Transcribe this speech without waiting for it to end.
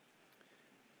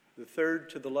The third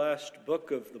to the last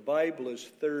book of the Bible is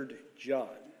 3 John.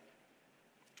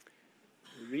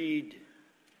 We read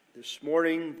this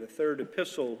morning the third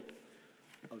epistle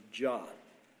of John.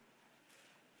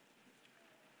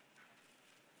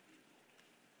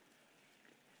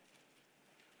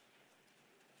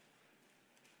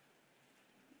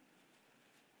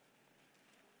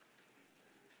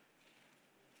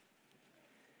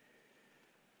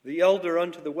 The elder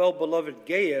unto the well-beloved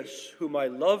Gaius, whom I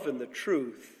love in the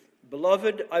truth,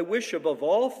 Beloved, I wish above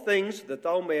all things that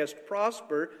thou mayest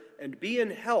prosper and be in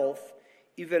health,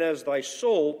 even as thy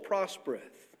soul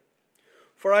prospereth.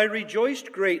 For I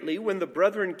rejoiced greatly when the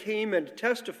brethren came and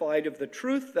testified of the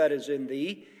truth that is in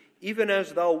thee, even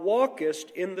as thou walkest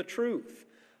in the truth.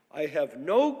 I have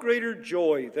no greater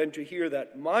joy than to hear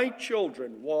that my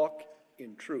children walk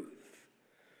in truth.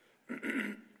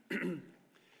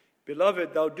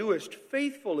 Beloved, thou doest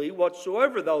faithfully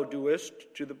whatsoever thou doest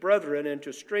to the brethren and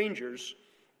to strangers,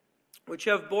 which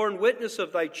have borne witness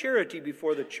of thy charity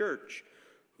before the church,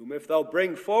 whom if thou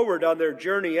bring forward on their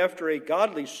journey after a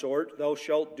godly sort, thou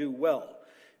shalt do well,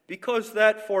 because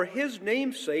that for his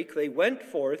name's sake they went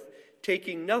forth,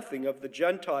 taking nothing of the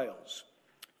Gentiles.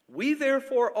 We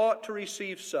therefore ought to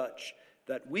receive such,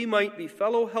 that we might be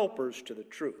fellow helpers to the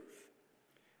truth.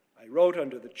 I wrote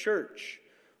unto the church,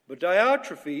 but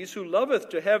Diotrephes, who loveth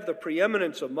to have the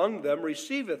preeminence among them,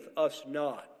 receiveth us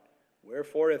not.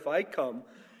 Wherefore, if I come,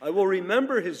 I will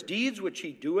remember his deeds which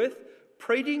he doeth,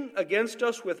 prating against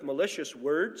us with malicious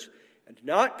words, and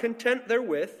not content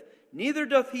therewith, neither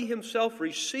doth he himself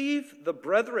receive the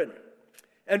brethren,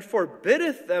 and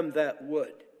forbiddeth them that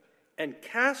would, and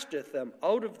casteth them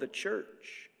out of the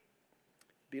church.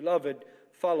 Beloved,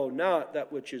 follow not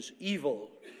that which is evil,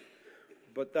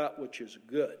 but that which is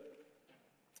good.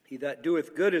 He that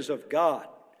doeth good is of God,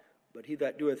 but he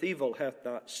that doeth evil hath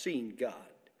not seen God.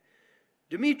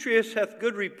 Demetrius hath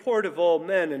good report of all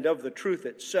men and of the truth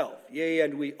itself. Yea,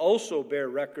 and we also bear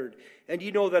record, and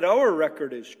ye know that our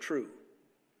record is true.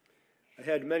 I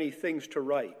had many things to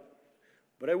write,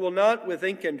 but I will not with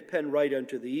ink and pen write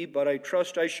unto thee, but I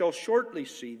trust I shall shortly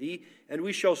see thee, and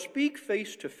we shall speak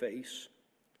face to face.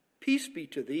 Peace be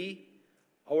to thee.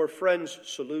 Our friends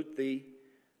salute thee.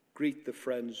 Greet the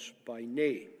friends by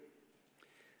name.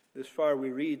 This far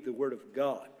we read the Word of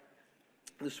God.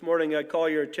 This morning I call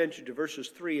your attention to verses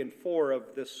 3 and 4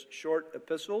 of this short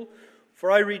epistle.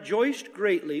 For I rejoiced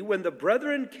greatly when the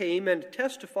brethren came and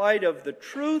testified of the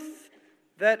truth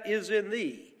that is in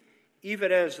thee,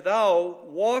 even as thou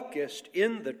walkest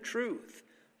in the truth.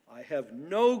 I have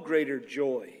no greater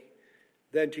joy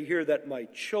than to hear that my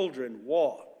children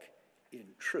walk in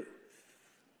truth.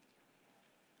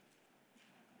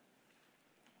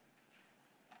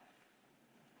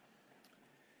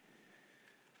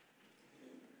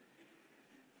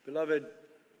 Beloved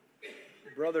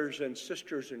brothers and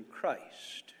sisters in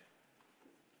Christ,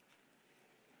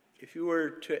 if you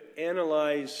were to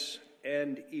analyze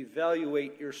and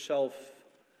evaluate yourself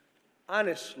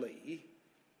honestly,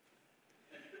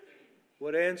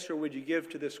 what answer would you give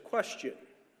to this question?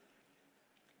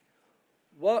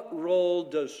 What role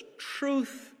does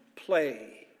truth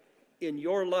play in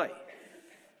your life?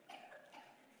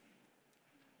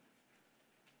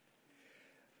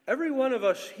 Every one of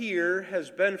us here has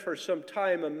been for some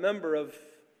time a member of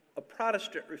a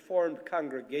Protestant Reformed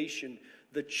congregation.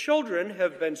 The children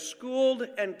have been schooled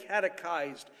and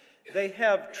catechized. They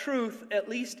have truth, at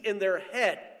least in their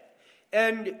head.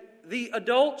 And the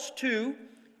adults, too,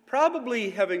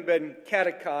 probably having been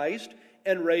catechized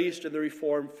and raised in the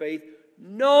Reformed faith,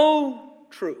 know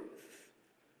truth.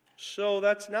 So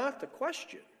that's not the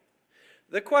question.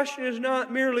 The question is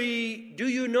not merely, do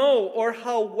you know, or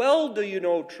how well do you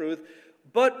know truth,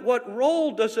 but what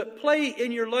role does it play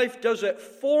in your life? Does it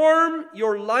form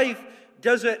your life?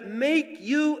 Does it make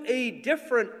you a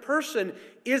different person?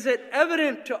 Is it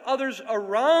evident to others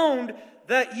around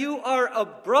that you are a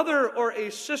brother or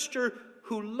a sister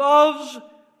who loves,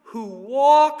 who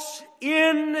walks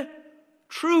in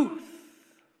truth?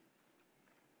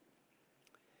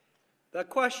 The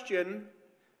question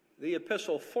the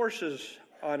epistle forces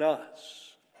on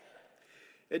us.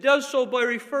 It does so by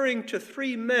referring to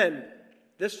three men.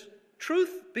 This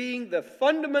truth being the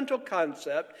fundamental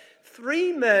concept,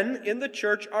 three men in the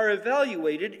church are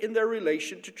evaluated in their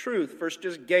relation to truth. First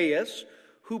is Gaius,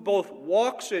 who both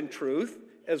walks in truth,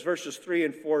 as verses 3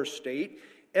 and 4 state,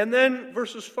 and then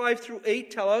verses 5 through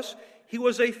 8 tell us he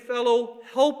was a fellow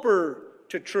helper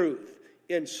to truth.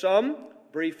 In sum,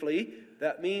 briefly,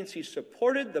 that means he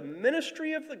supported the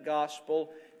ministry of the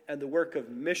gospel and the work of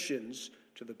missions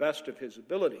to the best of his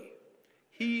ability.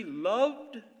 He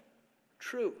loved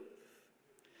truth.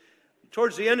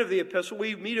 Towards the end of the epistle,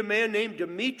 we meet a man named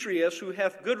Demetrius, who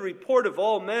hath good report of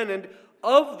all men and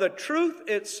of the truth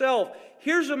itself.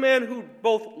 Here's a man who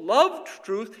both loved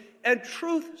truth, and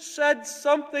truth said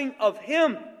something of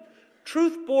him.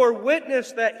 Truth bore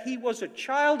witness that he was a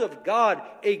child of God,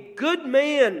 a good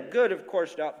man. Good, of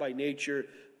course, not by nature,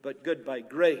 but good by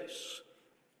grace.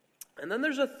 And then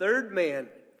there's a third man,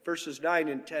 verses 9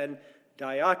 and 10,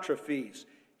 Diotrephes.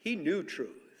 He knew truth.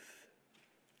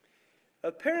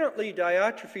 Apparently,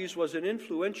 Diotrephes was an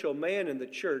influential man in the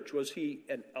church. Was he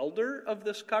an elder of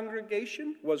this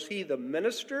congregation? Was he the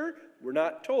minister? We're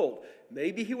not told.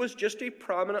 Maybe he was just a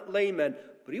prominent layman,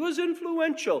 but he was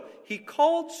influential. He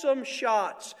called some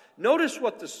shots. Notice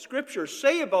what the scriptures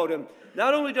say about him.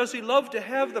 Not only does he love to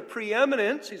have the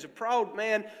preeminence, he's a proud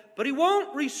man, but he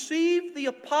won't receive the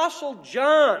Apostle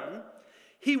John.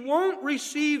 He won't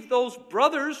receive those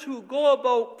brothers who go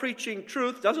about preaching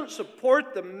truth, doesn't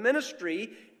support the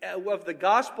ministry of the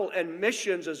gospel and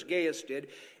missions as Gaius did.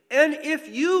 And if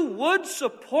you would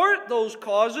support those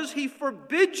causes, he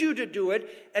forbids you to do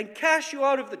it and casts you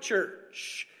out of the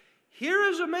church. Here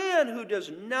is a man who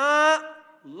does not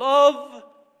love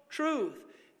truth.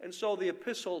 And so the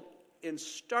epistle, in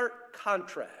stark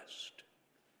contrast,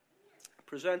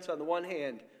 presents on the one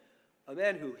hand a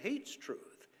man who hates truth,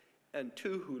 and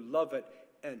two who love it,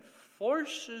 and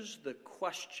forces the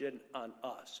question on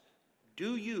us.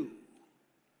 Do you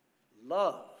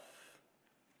love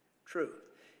truth?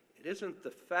 It isn't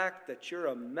the fact that you're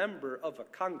a member of a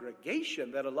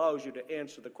congregation that allows you to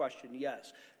answer the question,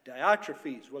 yes.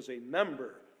 Diotrephes was a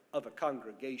member of a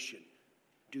congregation.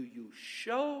 Do you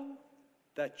show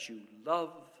that you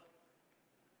love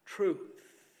truth?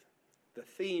 The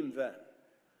theme, then,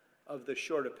 of the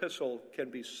short epistle can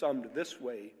be summed this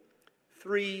way: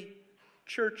 3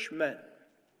 churchmen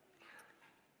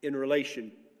in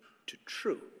relation to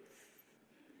truth.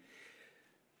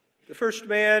 The first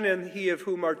man, and he of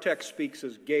whom our text speaks,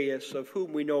 is Gaius, of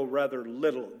whom we know rather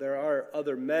little. There are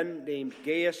other men named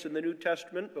Gaius in the New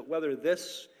Testament, but whether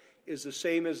this is the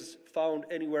same as found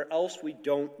anywhere else, we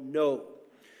don't know.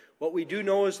 What we do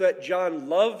know is that John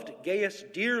loved Gaius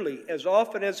dearly. As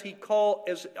often as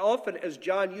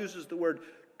John uses the word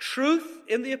truth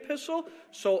in the epistle,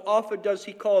 so often does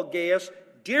he call Gaius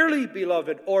dearly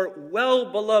beloved or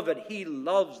well beloved. He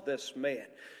loves this man.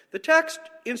 The text,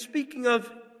 in speaking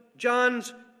of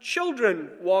John's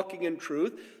children walking in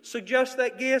truth, suggests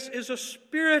that Gaius is a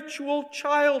spiritual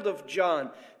child of John,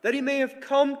 that he may have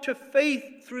come to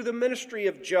faith through the ministry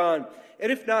of John.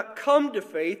 And if not come to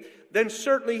faith, then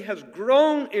certainly has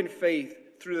grown in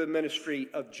faith through the ministry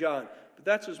of John. But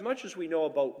that's as much as we know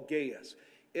about Gaius.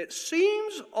 It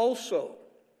seems also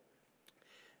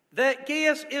that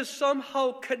Gaius is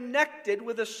somehow connected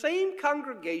with the same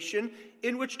congregation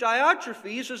in which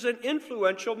Diotrephes is an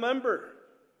influential member.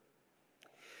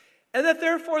 And that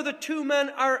therefore the two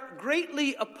men are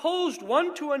greatly opposed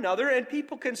one to another, and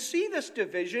people can see this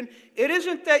division. It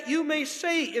isn't that you may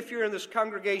say, if you're in this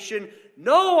congregation,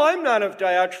 no, I'm not of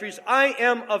Diotrephes, I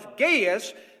am of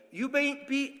Gaius. You may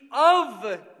be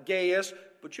of Gaius,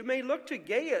 but you may look to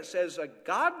Gaius as a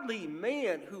godly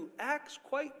man who acts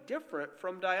quite different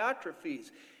from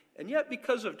Diotrephes. And yet,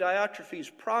 because of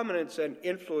Diotrephes' prominence and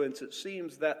influence, it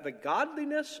seems that the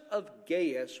godliness of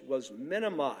Gaius was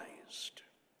minimized.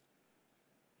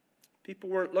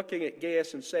 People weren't looking at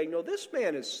Gaius and saying, no, this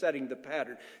man is setting the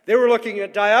pattern. They were looking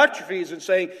at Diotrephes and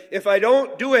saying, if I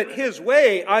don't do it his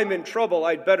way, I'm in trouble.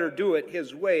 I'd better do it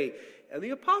his way. And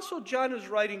the Apostle John is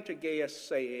writing to Gaius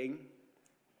saying,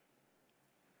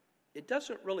 it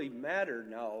doesn't really matter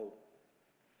now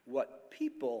what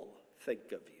people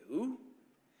think of you.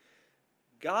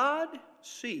 God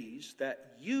sees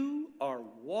that you are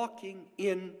walking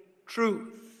in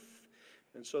truth.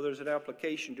 And so there's an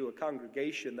application to a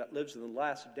congregation that lives in the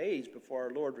last days before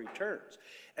our Lord returns.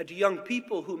 And to young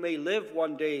people who may live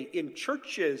one day in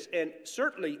churches and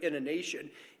certainly in a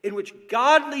nation in which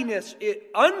ungodliness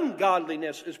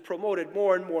is promoted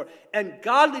more and more, and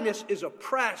godliness is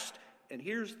oppressed. And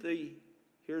here's the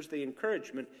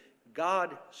encouragement.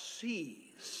 God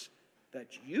sees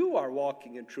that you are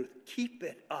walking in truth. Keep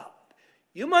it up.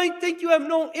 You might think you have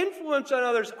no influence on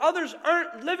others. Others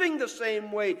aren't living the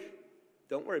same way.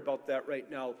 Don't worry about that right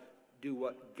now. Do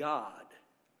what God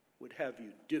would have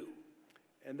you do.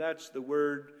 And that's the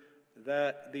word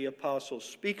that the apostle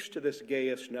speaks to this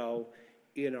Gaius now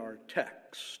in our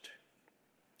text.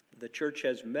 The church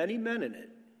has many men in it.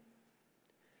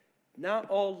 Not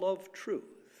all love truth.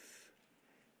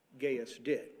 Gaius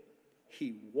did.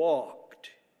 He walked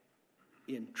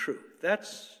in truth.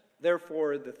 That's,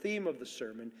 therefore, the theme of the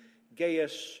sermon.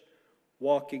 Gaius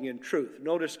walking in truth.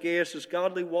 Notice Gaius'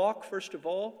 godly walk, first of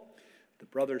all, the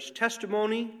brother's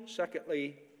testimony,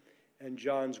 secondly, and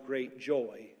John's great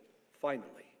joy, finally.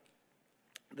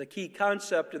 The key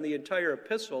concept in the entire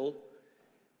epistle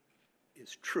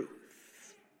is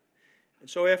truth. And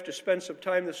so we have to spend some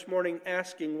time this morning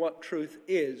asking what truth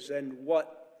is and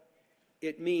what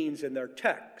it means in their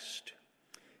text.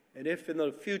 And if in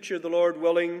the future, the Lord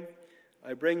willing,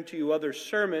 I bring to you other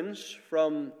sermons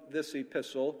from this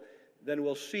epistle, then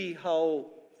we'll see how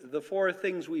the four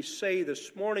things we say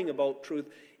this morning about truth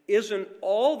isn't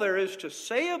all there is to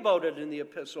say about it in the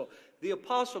epistle. The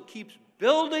apostle keeps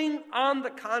building on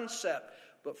the concept,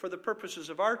 but for the purposes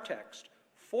of our text,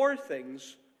 four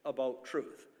things about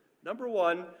truth. Number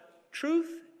one,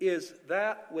 truth is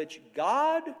that which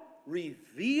God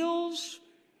reveals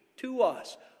to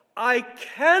us. I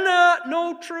cannot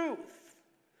know truth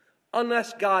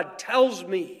unless God tells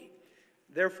me.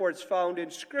 Therefore, it's found in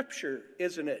Scripture,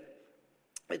 isn't it?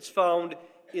 It's found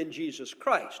in Jesus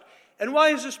Christ. And why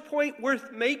is this point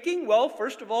worth making? Well,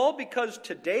 first of all, because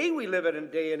today we live in a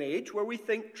day and age where we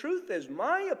think truth is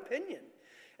my opinion.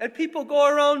 And people go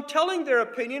around telling their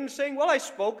opinion and saying, well, I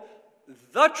spoke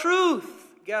the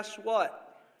truth. Guess what?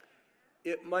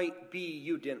 It might be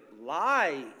you didn't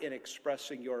lie in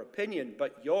expressing your opinion,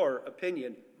 but your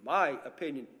opinion, my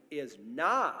opinion, is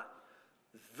not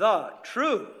the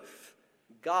truth.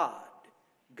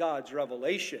 God's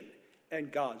revelation,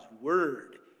 and God's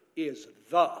word is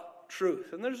the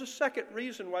truth. And there's a second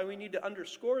reason why we need to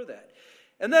underscore that.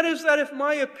 And that is that if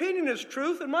my opinion is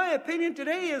truth, and my opinion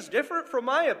today is different from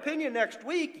my opinion next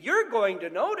week, you're going to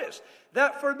notice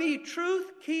that for me,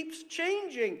 truth keeps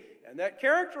changing. And that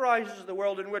characterizes the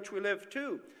world in which we live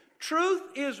too. Truth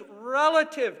is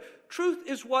relative. Truth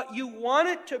is what you want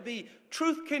it to be.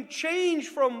 Truth can change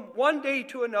from one day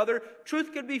to another.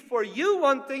 Truth can be for you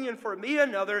one thing and for me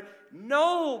another.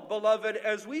 No, beloved,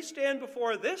 as we stand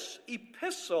before this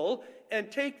epistle and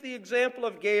take the example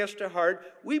of Gaius to heart,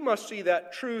 we must see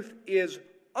that truth is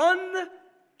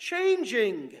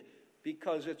unchanging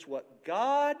because it's what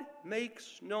God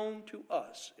makes known to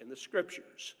us in the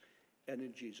Scriptures and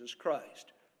in Jesus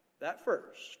Christ. That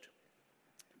first,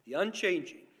 the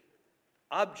unchanging,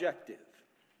 objective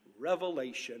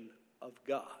revelation of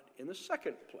God. In the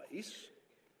second place,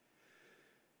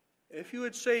 if you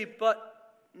would say, but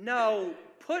now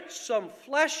put some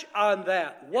flesh on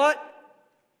that, what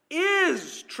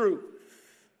is truth?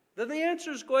 Then the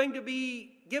answer is going to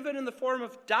be given in the form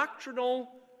of doctrinal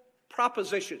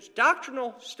propositions,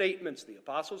 doctrinal statements, the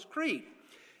Apostles' Creed.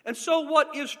 And so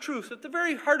what is truth? At the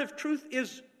very heart of truth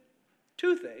is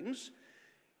two things.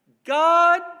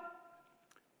 God,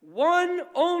 one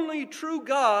only true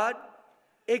God,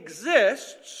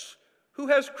 exists, who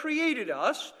has created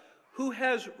us, who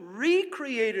has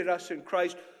recreated us in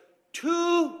Christ,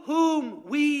 to whom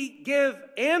we give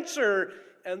answer,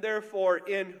 and therefore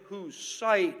in whose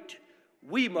sight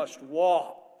we must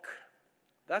walk.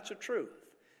 That's a truth.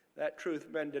 That truth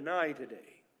men deny today.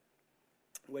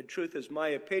 When truth is my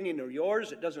opinion or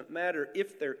yours, it doesn't matter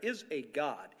if there is a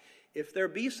God. If there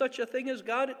be such a thing as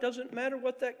God, it doesn't matter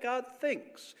what that God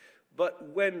thinks.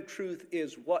 But when truth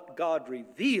is what God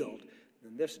revealed,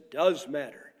 then this does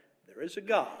matter. There is a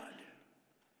God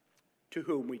to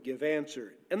whom we give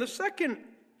answer. And the second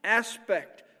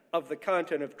aspect of the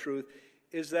content of truth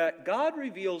is that God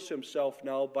reveals himself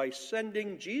now by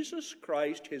sending Jesus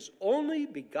Christ, his only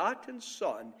begotten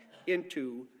Son,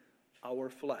 into our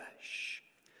flesh.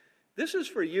 This is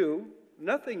for you,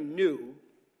 nothing new,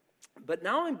 but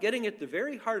now I'm getting at the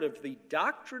very heart of the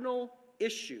doctrinal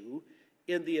issue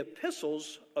in the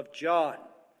epistles of John.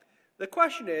 The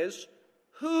question is,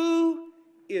 who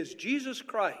is Jesus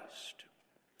Christ?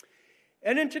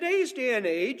 And in today's day and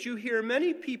age, you hear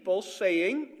many people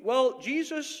saying, well,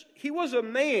 Jesus, he was a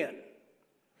man,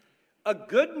 a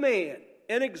good man,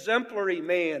 an exemplary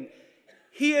man.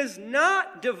 He is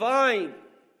not divine.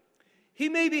 He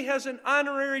maybe has an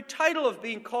honorary title of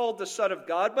being called the Son of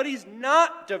God, but he's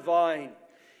not divine.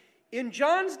 In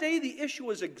John's day, the issue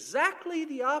was exactly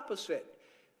the opposite.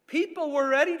 People were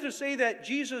ready to say that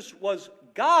Jesus was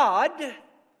God,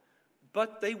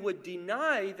 but they would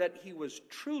deny that he was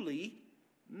truly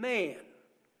man.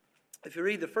 If you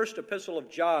read the first epistle of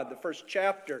John, the first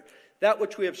chapter, that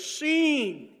which we have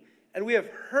seen and we have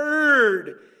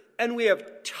heard and we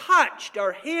have touched,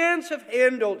 our hands have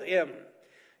handled him.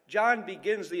 John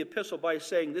begins the epistle by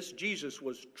saying this Jesus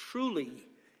was truly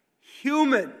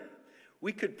human.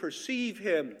 We could perceive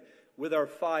him with our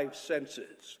five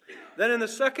senses. Then in the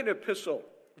second epistle,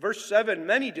 verse 7,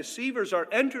 many deceivers are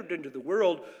entered into the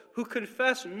world who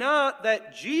confess not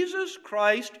that Jesus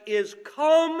Christ is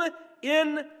come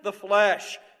in the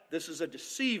flesh. This is a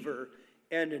deceiver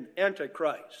and an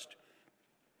antichrist.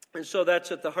 And so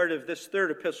that's at the heart of this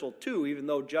third epistle too, even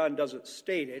though John doesn't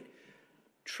state it.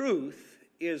 Truth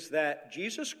is that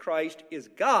Jesus Christ is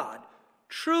God,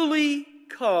 truly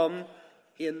come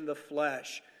in the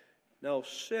flesh. Now,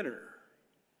 sinner,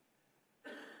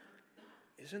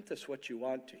 isn't this what you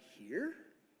want to hear?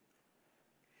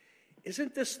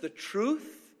 Isn't this the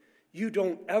truth you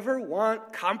don't ever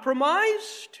want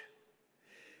compromised?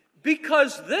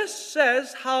 Because this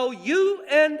says how you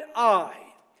and I,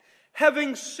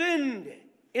 having sinned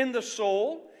in the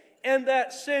soul, and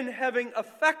that sin having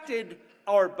affected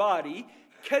our body,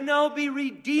 can now be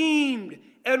redeemed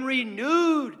and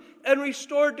renewed and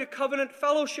restored to covenant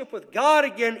fellowship with God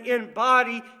again in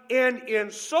body and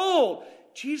in soul.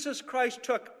 Jesus Christ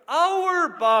took our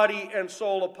body and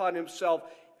soul upon himself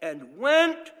and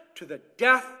went to the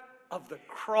death of the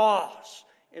cross.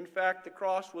 In fact, the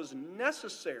cross was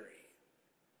necessary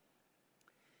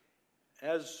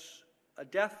as a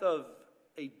death of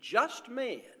a just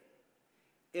man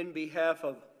in behalf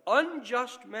of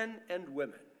unjust men and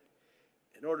women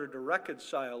in order to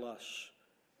reconcile us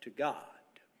to God.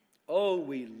 Oh,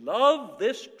 we love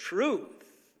this truth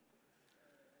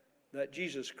that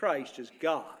Jesus Christ is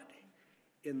God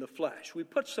in the flesh. We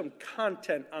put some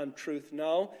content on truth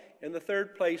now. In the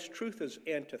third place, truth is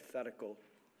antithetical.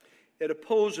 It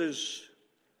opposes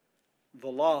the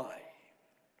lie.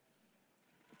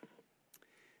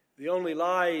 The only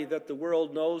lie that the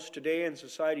world knows today and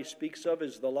society speaks of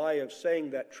is the lie of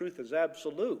saying that truth is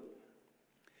absolute.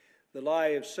 The lie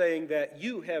of saying that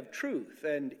you have truth,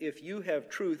 and if you have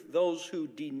truth, those who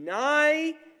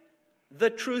deny the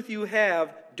truth you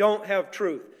have don't have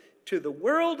truth. To the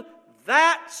world,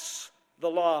 that's the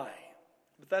lie.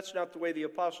 But that's not the way the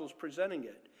apostle is presenting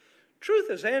it. Truth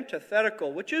is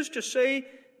antithetical, which is to say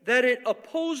that it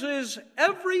opposes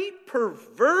every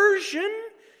perversion,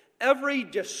 every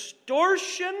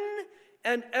distortion,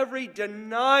 and every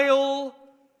denial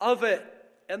of it.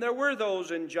 And there were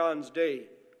those in John's day.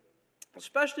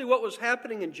 Especially what was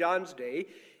happening in John's day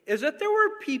is that there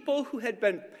were people who had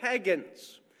been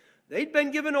pagans. They'd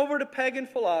been given over to pagan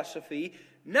philosophy.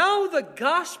 Now the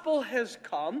gospel has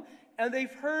come, and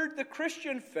they've heard the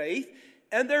Christian faith,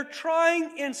 and they're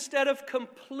trying, instead of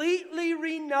completely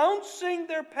renouncing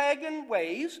their pagan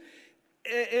ways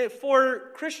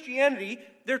for Christianity,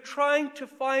 they're trying to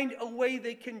find a way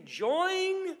they can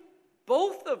join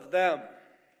both of them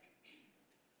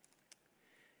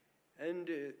and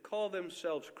call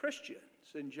themselves Christians.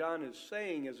 And John is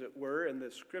saying, as it were, in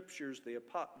the Scriptures,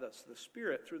 the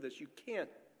Spirit through this, you can't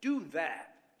do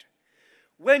that.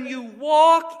 When you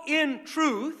walk in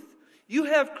truth, you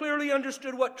have clearly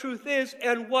understood what truth is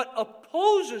and what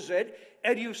opposes it,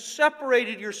 and you've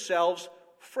separated yourselves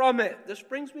from it. This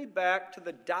brings me back to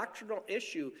the doctrinal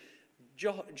issue.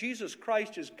 Jesus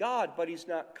Christ is God, but he's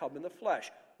not come in the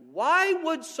flesh. Why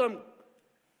would some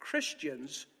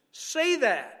Christians say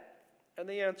that? And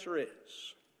the answer is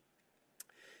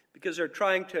because they're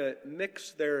trying to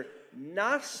mix their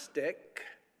Gnostic,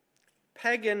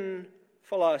 pagan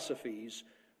philosophies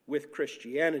with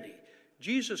Christianity.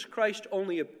 Jesus Christ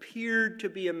only appeared to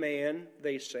be a man,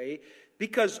 they say,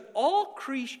 because all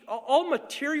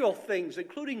material things,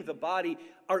 including the body,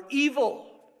 are evil.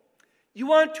 You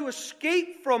want to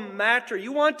escape from matter.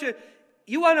 You want to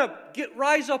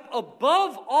rise up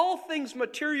above all things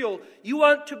material. You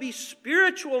want to be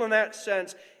spiritual in that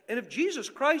sense. And if Jesus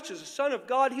Christ is the Son of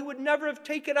God, he would never have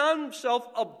taken on himself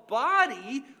a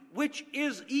body which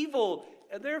is evil.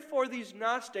 And therefore, these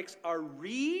Gnostics are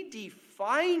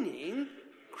redefining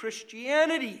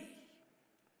Christianity.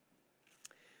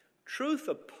 Truth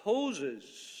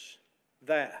opposes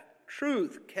that.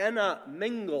 Truth cannot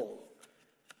mingle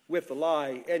with the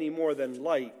lie any more than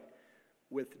light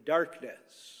with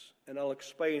darkness. And I'll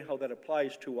explain how that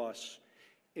applies to us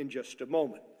in just a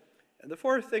moment. And the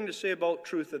fourth thing to say about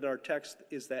truth in our text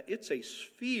is that it's a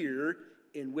sphere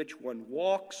in which one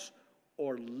walks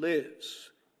or lives,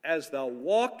 as thou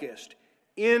walkest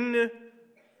in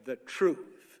the truth.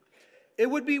 It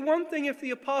would be one thing if the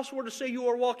apostle were to say you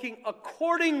are walking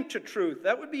according to truth.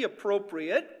 That would be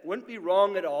appropriate, wouldn't be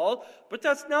wrong at all. But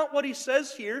that's not what he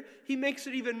says here. He makes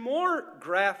it even more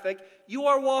graphic. You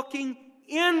are walking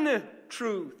in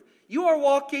truth. You are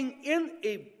walking in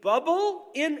a bubble,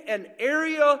 in an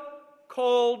area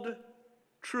called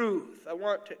truth. I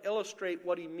want to illustrate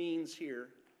what he means here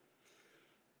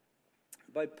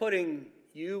by putting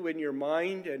you in your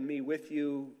mind and me with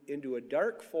you into a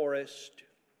dark forest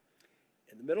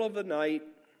in the middle of the night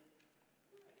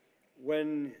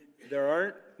when there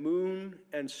aren't moon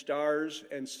and stars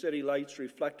and city lights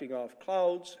reflecting off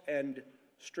clouds and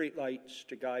street lights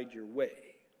to guide your way.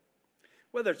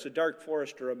 Whether it's a dark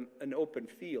forest or an open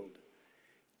field,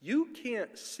 you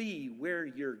can't see where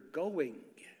you're going.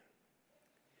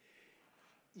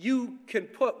 You can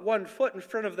put one foot in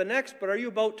front of the next, but are you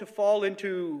about to fall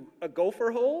into a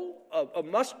gopher hole, a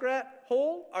muskrat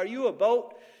hole? Are you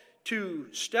about to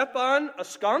step on a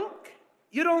skunk?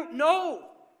 You don't know.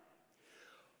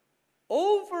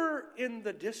 Over in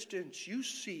the distance, you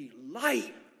see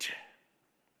light.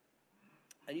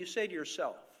 And you say to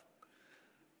yourself,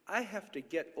 I have to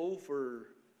get over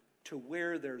to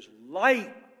where there's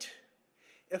light.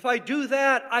 If I do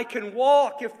that, I can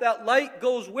walk. If that light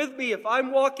goes with me, if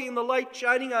I'm walking in the light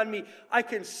shining on me, I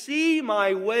can see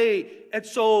my way. And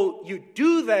so you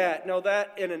do that. Now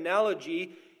that, in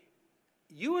analogy,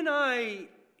 you and I,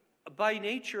 by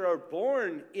nature, are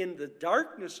born in the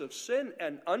darkness of sin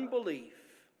and unbelief.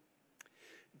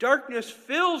 Darkness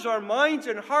fills our minds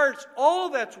and hearts. All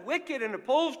that's wicked and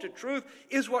opposed to truth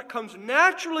is what comes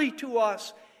naturally to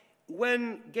us.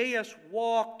 When Gaius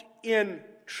walked in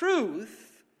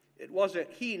truth, it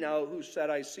wasn't he now who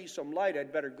said, I see some light,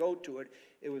 I'd better go to it.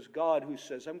 It was God who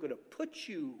says, I'm going to put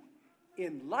you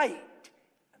in light.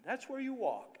 And that's where you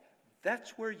walk.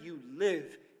 That's where you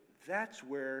live. That's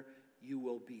where you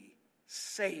will be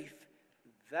safe.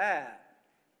 That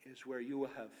is where you will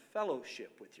have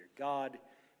fellowship with your God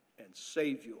and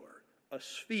Savior, a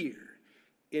sphere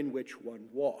in which one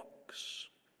walks.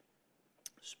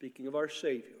 Speaking of our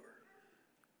Savior,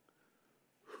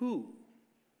 who,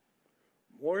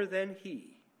 more than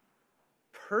he,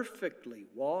 perfectly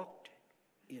walked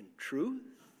in truth?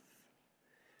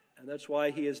 And that's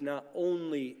why he is not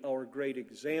only our great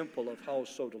example of how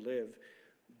so to live,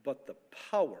 but the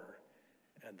power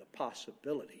and the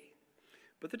possibility.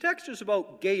 But the text is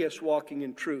about Gaius walking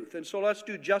in truth, and so let's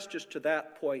do justice to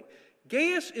that point.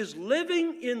 Gaius is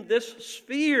living in this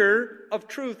sphere of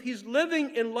truth. He's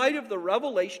living in light of the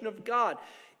revelation of God.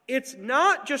 It's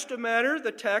not just a matter,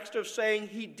 the text, of saying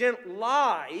he didn't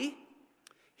lie.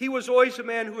 He was always a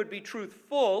man who would be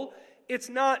truthful. It's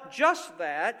not just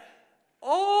that.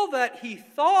 All that he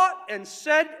thought and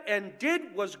said and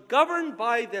did was governed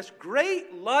by this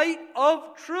great light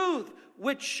of truth,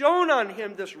 which shone on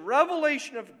him, this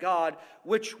revelation of God,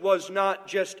 which was not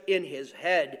just in his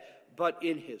head, but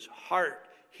in his heart.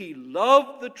 He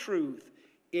loved the truth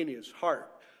in his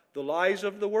heart. The lies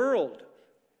of the world,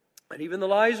 and even the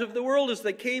lies of the world as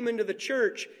they came into the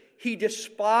church, he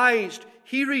despised,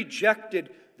 he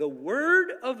rejected. The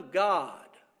Word of God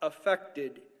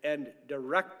affected and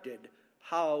directed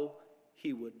how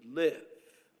he would live.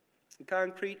 A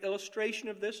concrete illustration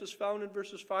of this is found in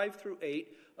verses 5 through 8,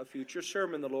 a future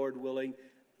sermon, the Lord willing.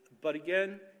 But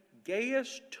again,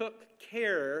 Gaius took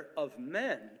care of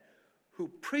men who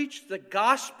preached the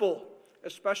gospel,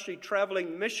 especially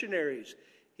traveling missionaries.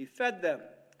 He fed them,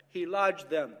 he lodged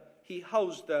them, he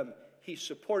housed them, he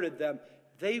supported them.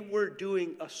 They were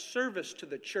doing a service to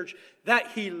the church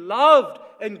that he loved.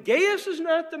 And Gaius is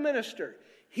not the minister.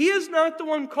 He is not the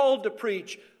one called to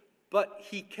preach, but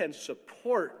he can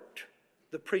support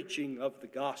the preaching of the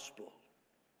gospel.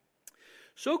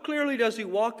 So clearly does he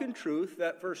walk in truth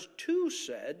that verse 2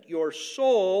 said, your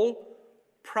soul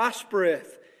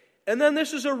prospereth. And then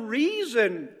this is a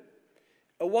reason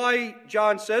why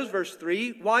John says, verse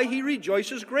 3, why he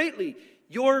rejoices greatly.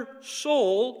 Your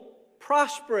soul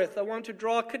prospereth. I want to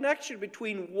draw a connection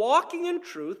between walking in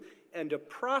truth and a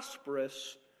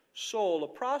prosperous soul. A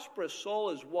prosperous soul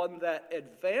is one that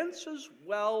advances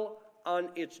well on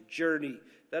its journey.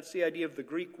 That's the idea of the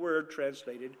Greek word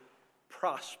translated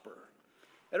prosper.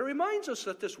 And it reminds us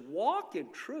that this walk in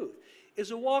truth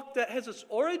is a walk that has its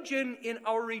origin in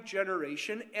our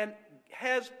regeneration and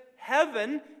has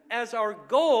heaven as our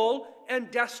goal and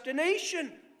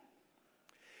destination.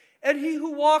 And he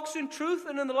who walks in truth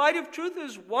and in the light of truth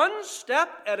is one step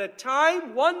at a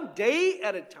time, one day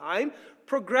at a time,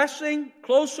 progressing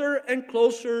closer and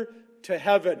closer to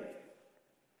heaven.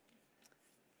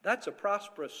 That's a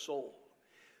prosperous soul.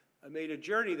 I made a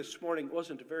journey this morning. It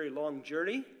wasn't a very long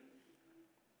journey.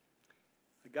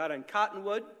 I got on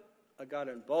Cottonwood. I got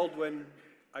on Baldwin.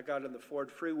 I got on the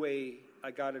Ford Freeway.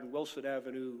 I got on Wilson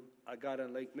Avenue. I got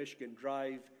on Lake Michigan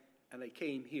Drive. And I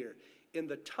came here. In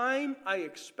the time I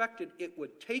expected it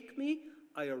would take me,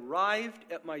 I arrived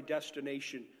at my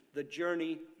destination. The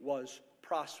journey was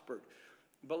prospered.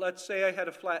 But let's say I had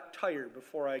a flat tire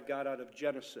before I got out of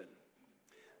Jenison.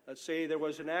 Let's say there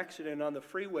was an accident on the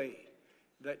freeway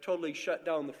that totally shut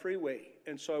down the freeway,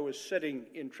 and so I was sitting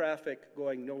in traffic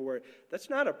going nowhere. That's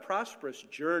not a prosperous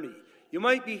journey. You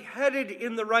might be headed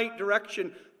in the right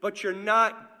direction, but you're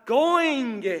not not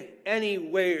going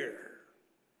anywhere.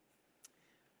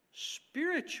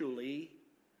 Spiritually,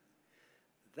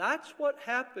 that's what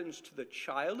happens to the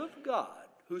child of God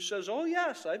who says, oh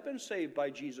yes, I've been saved by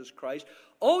Jesus Christ.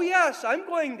 Oh yes, I'm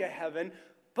going to heaven,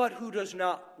 but who does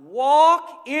not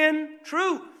walk in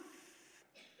truth.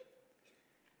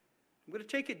 I'm going to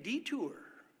take a detour.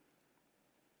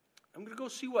 I'm going to go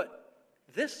see what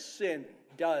this sin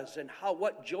does and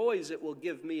what joys it will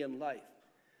give me in life.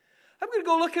 I'm going to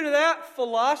go look into that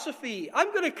philosophy.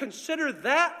 I'm going to consider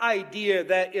that idea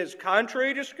that is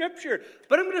contrary to Scripture.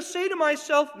 But I'm going to say to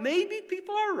myself, maybe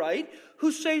people are right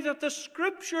who say that the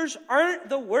Scriptures aren't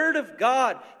the Word of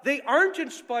God. They aren't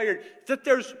inspired. That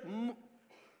there's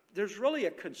really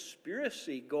a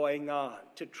conspiracy going on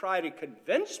to try to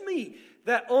convince me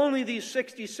that only these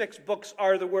 66 books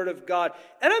are the Word of God.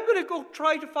 And I'm going to go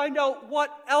try to find out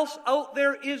what else out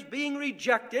there is being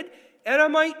rejected. And I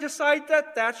might decide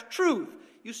that that's truth.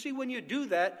 You see, when you do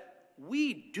that,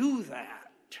 we do that.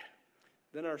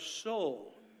 Then our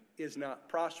soul is not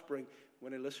prospering.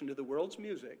 When I listen to the world's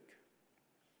music,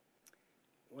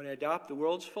 when I adopt the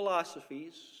world's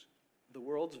philosophies, the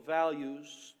world's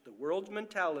values, the world's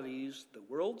mentalities, the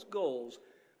world's goals,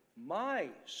 my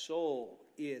soul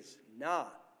is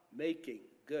not making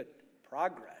good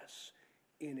progress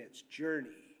in its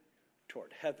journey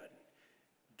toward heaven.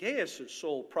 Gaius'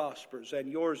 soul prospers,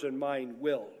 and yours and mine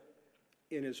will,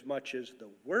 inasmuch as the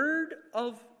Word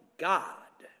of God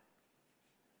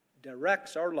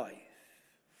directs our life.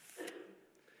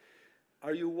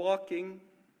 Are you walking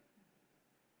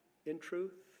in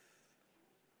truth?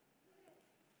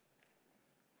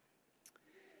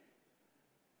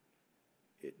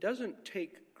 It doesn't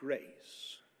take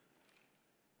grace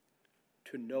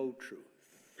to know truth.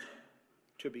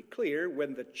 To be clear,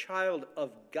 when the child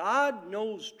of God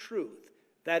knows truth,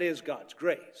 that is God's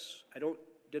grace. I don't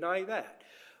deny that.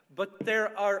 But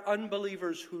there are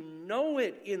unbelievers who know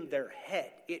it in their head.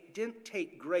 It didn't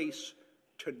take grace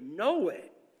to know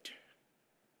it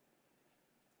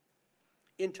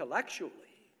intellectually.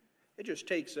 It just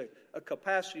takes a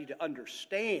capacity to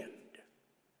understand.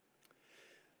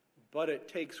 But it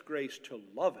takes grace to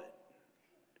love it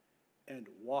and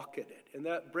walk in it. And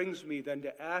that brings me then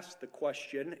to ask the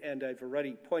question, and I've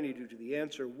already pointed you to the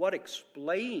answer, what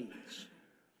explains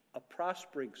a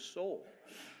prospering soul?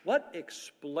 What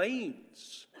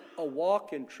explains a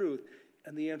walk in truth?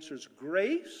 And the answer is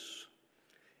grace.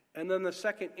 And then the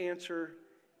second answer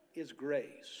is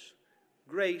grace.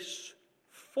 Grace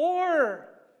for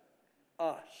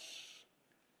us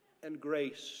and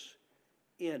grace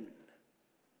in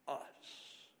us.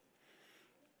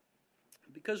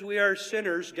 Because we are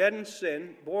sinners, dead in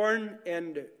sin, born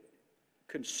and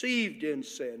conceived in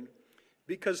sin,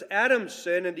 because Adam's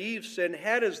sin and Eve's sin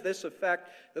had as this effect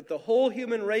that the whole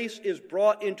human race is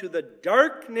brought into the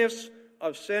darkness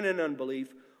of sin and unbelief,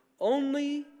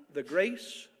 only the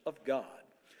grace of God,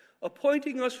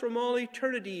 appointing us from all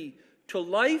eternity to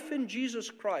life in Jesus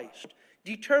Christ,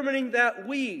 determining that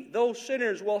we, though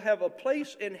sinners, will have a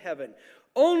place in heaven.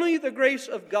 Only the grace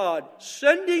of God,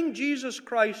 sending Jesus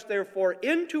Christ, therefore,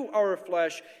 into our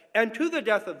flesh and to the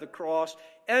death of the cross,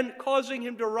 and causing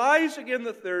him to rise again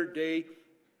the third day.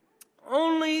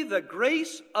 Only the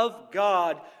grace of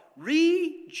God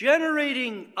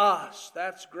regenerating us.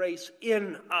 That's grace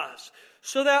in us.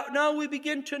 So that now we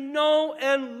begin to know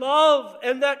and love,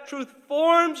 and that truth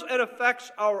forms and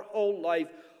affects our whole life.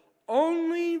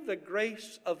 Only the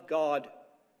grace of God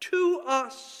to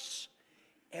us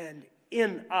and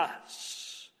in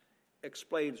us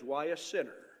explains why a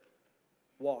sinner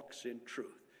walks in truth.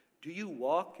 Do you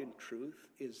walk in truth?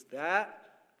 Is that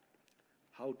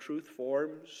how truth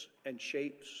forms and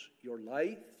shapes your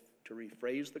life? To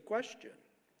rephrase the question,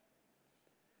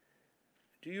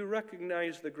 do you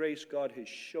recognize the grace God has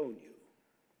shown you?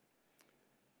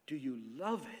 Do you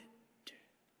love it?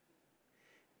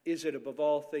 Is it above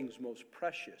all things most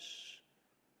precious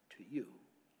to you?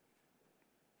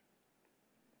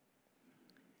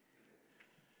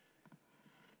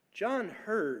 John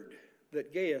heard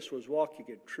that Gaius was walking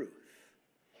in truth.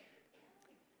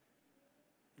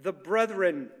 The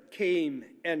brethren came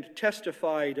and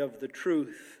testified of the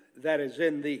truth that is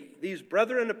in thee. These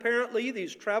brethren, apparently,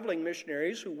 these traveling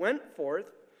missionaries who went forth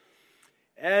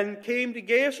and came to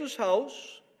Gaius'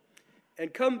 house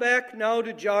and come back now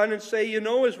to John and say,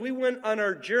 as we went on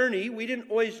our journey, we didn't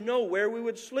always know where we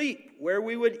would sleep, where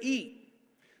we would eat.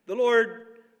 The Lord,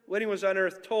 when he was on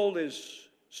earth, told his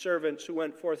servants who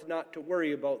went forth not to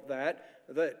worry about that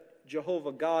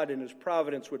Jehovah God in his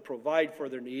providence would provide for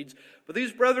their needs. But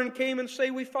these brethren came and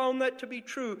say, we found that to be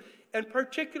true. And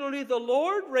particularly the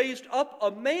Lord raised up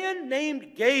a man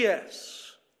named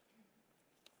Gaius.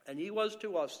 And he was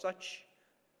to us such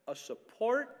a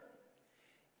support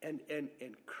and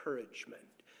encouragement.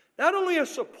 Not only a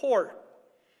support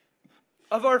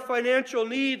of our financial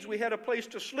needs, we had a place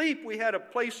to sleep, we had a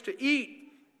place to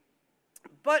eat,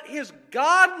 but his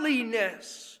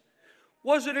godliness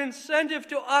was an incentive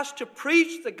to us to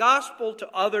preach the gospel to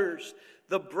others.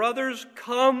 The brothers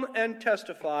come and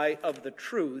testify of the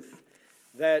truth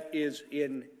that is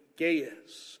in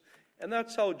Gaius. And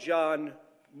that's how John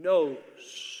knows.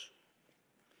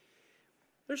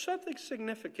 There's something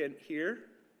significant here.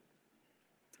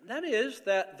 That is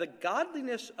that the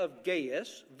godliness of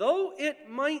Gaius, though it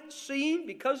might seem,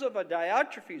 because of a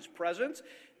Diotrephes' presence,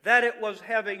 that it was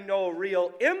having no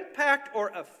real impact or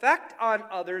effect on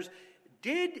others,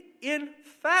 did in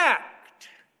fact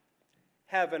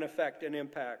have an effect and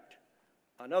impact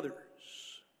on others.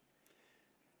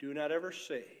 Do not ever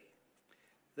say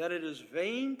that it is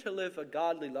vain to live a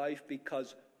godly life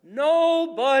because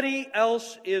nobody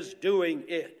else is doing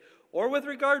it. Or with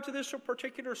regard to this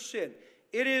particular sin,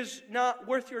 it is not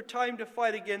worth your time to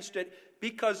fight against it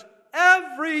because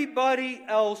everybody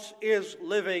else is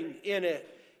living in it.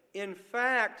 In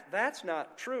fact, that's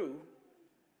not true.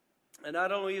 And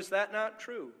not only is that not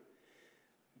true,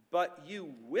 but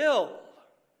you will,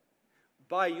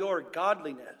 by your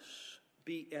godliness,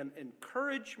 be an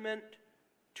encouragement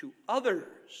to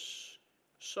others.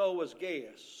 So was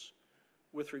Gaius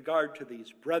with regard to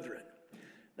these brethren.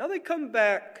 Now they come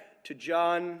back to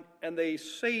John and they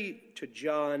say to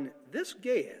John, this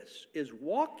Gaius is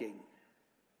walking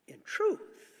in truth.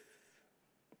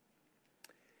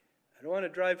 I want to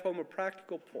drive home a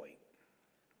practical point.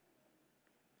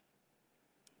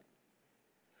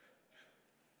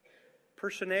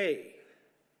 Person A,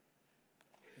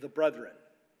 the brethren,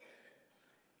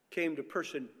 came to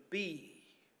person B,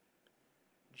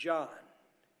 John.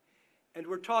 And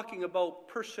we're talking about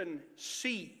person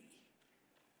C,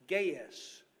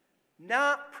 Gaius,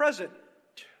 not present.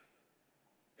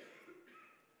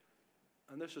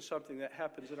 And this is something that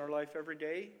happens in our life every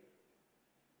day.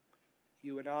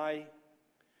 You and I,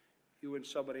 you and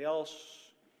somebody else,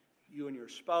 you and your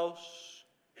spouse,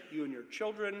 you and your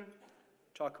children.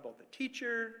 Talk about the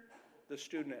teacher, the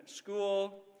student at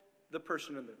school, the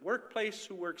person in the workplace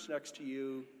who works next to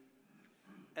you.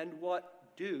 And what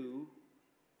do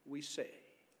we say?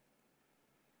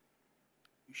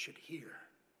 You should hear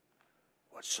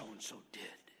what so-and-so did.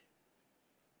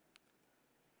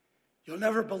 You'll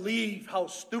never believe how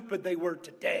stupid they were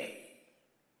today.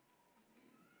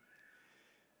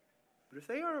 But if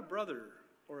they are a brother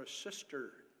or a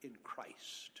sister in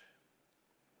Christ,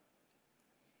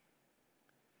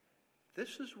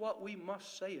 this is what we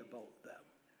must say about them.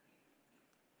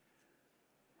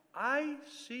 I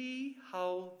see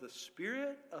how the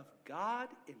Spirit of God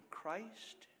in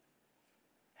Christ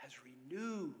has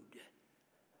renewed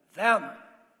them.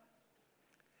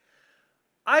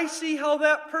 I see how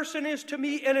that person is to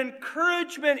me an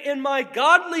encouragement in my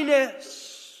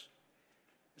godliness.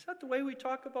 Is that the way we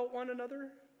talk about one another?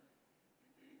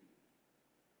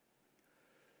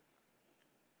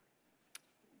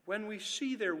 When we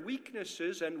see their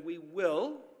weaknesses, and we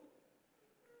will,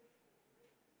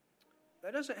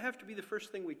 that doesn't have to be the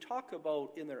first thing we talk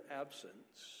about in their absence.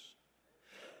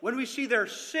 When we see their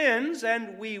sins,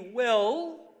 and we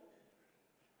will,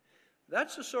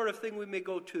 that's the sort of thing we may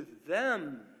go to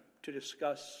them to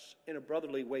discuss in a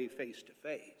brotherly way face to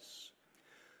face.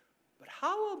 But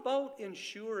how about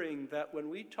ensuring that when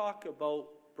we talk about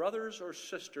brothers or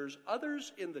sisters,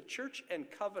 others in the church and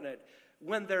covenant,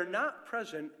 when they're not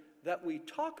present, that we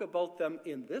talk about them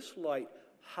in this light?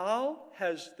 How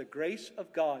has the grace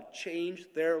of God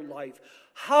changed their life?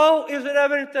 How is it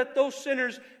evident that those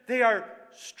sinners, they are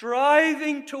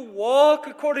striving to walk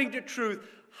according to truth?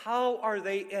 How are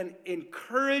they an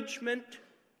encouragement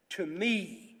to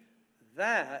me?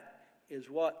 That is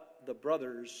what the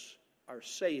brothers are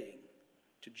saying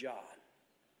to John.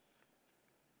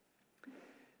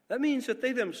 That means that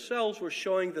they themselves were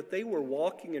showing that they were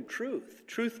walking in truth.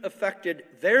 Truth affected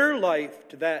their life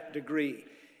to that degree.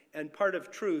 And part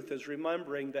of truth is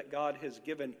remembering that God has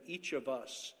given each of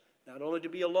us not only to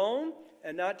be alone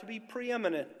and not to be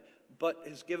preeminent, but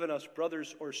has given us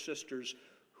brothers or sisters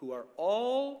who are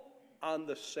all on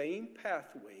the same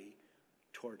pathway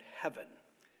toward heaven.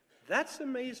 That's an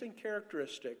amazing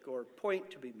characteristic or point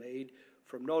to be made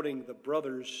from noting the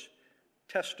brothers'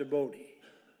 testimony.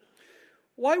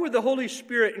 Why would the Holy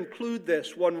Spirit include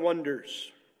this, one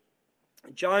wonders?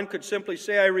 John could simply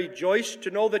say, I rejoice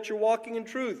to know that you're walking in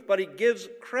truth, but he gives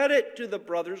credit to the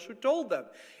brothers who told them.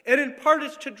 And in part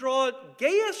it's to draw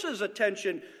Gaius'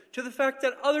 attention to the fact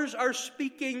that others are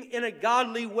speaking in a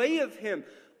godly way of him.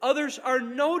 Others are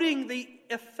noting the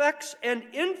effects and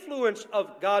influence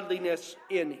of godliness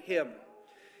in him.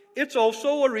 It's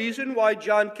also a reason why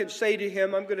John can say to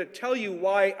him, I'm going to tell you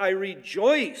why I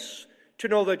rejoice to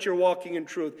know that you're walking in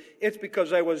truth. It's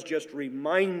because I was just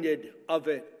reminded of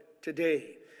it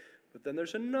today. But then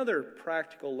there's another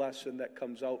practical lesson that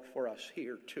comes out for us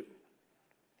here too.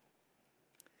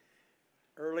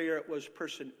 Earlier it was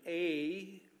person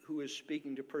A who is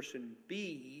speaking to person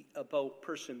B about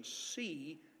person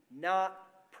C not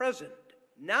present.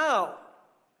 Now,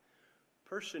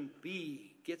 person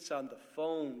B gets on the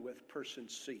phone with person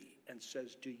C and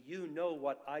says, do you know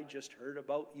what I just heard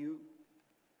about you?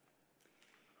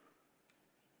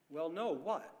 Well, no,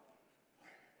 what?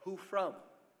 Who from?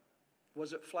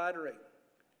 Was it flattering?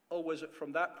 Oh, was it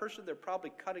from that person? They're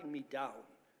probably cutting me down.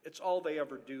 It's all they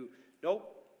ever do.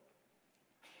 Nope.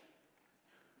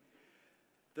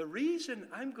 The reason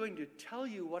I'm going to tell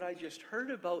you what I just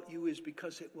heard about you is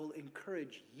because it will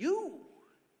encourage you.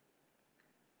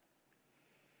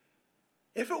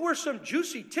 If it were some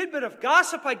juicy tidbit of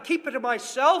gossip, I'd keep it to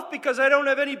myself because I don't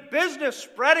have any business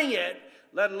spreading it,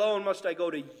 let alone must I go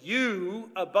to you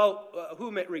about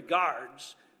whom it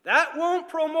regards. That won't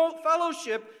promote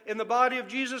fellowship in the body of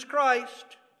Jesus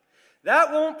Christ.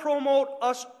 That won't promote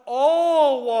us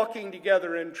all walking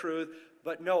together in truth.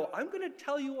 But no, I'm going to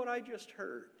tell you what I just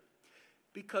heard.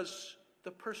 Because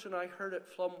the person I heard it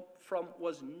from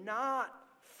was not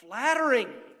flattering.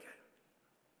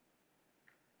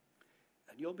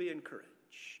 And you'll be encouraged.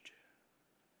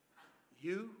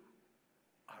 You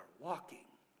are walking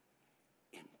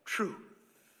in truth.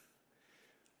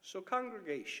 So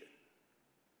congregation,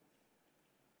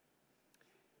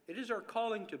 it is our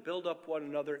calling to build up one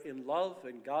another in love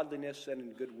and godliness and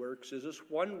in good works. Is this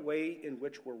one way in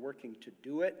which we're working to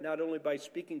do it? Not only by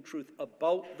speaking truth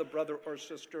about the brother or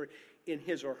sister in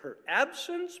his or her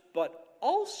absence, but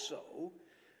also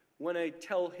when I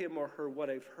tell him or her what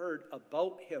I've heard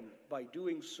about him, by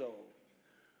doing so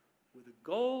with a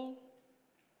goal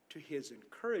to his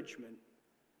encouragement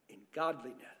in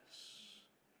godliness.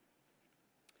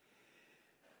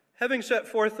 Having set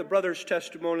forth the brother's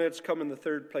testimony, let's come in the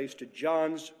third place to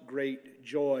John's great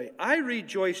joy. I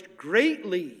rejoiced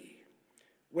greatly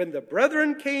when the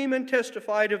brethren came and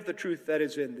testified of the truth that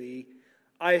is in thee.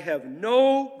 I have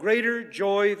no greater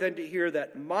joy than to hear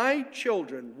that my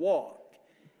children walk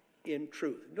in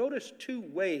truth. Notice two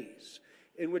ways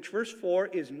in which verse 4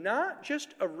 is not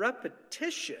just a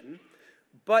repetition,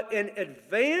 but an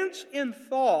advance in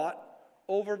thought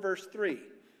over verse 3.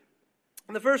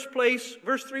 In the first place,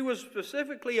 verse 3 was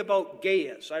specifically about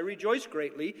Gaius. I rejoice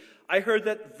greatly. I heard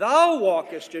that thou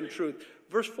walkest in truth.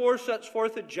 Verse 4 sets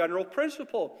forth a general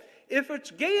principle. If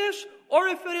it's Gaius or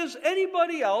if it is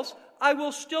anybody else, I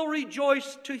will still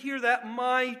rejoice to hear that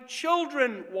my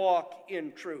children walk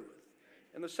in truth.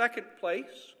 In the second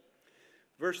place,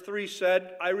 verse 3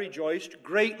 said, I rejoiced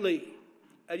greatly.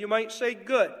 And you might say,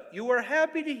 good. You were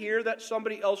happy to hear that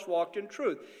somebody else walked in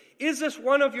truth. Is this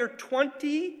one of your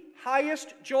 20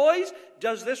 highest joys?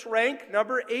 Does this rank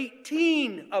number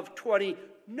 18 of 20?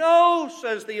 No,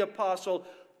 says the apostle.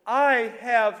 I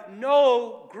have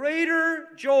no greater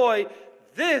joy.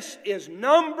 This is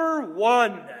number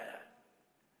one.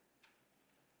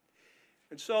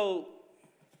 And so,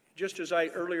 just as I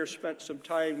earlier spent some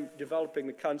time developing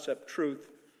the concept truth,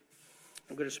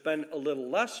 I'm going to spend a little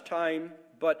less time,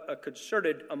 but a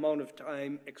concerted amount of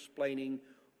time explaining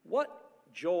what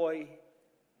joy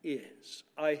is.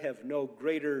 I have no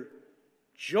greater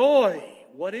joy.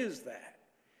 What is that?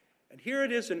 And here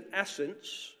it is in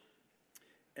essence,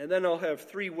 and then I'll have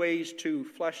three ways to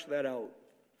flesh that out.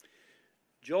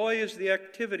 Joy is the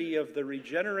activity of the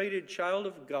regenerated child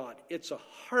of God. It's a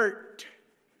heart,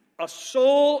 a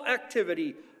soul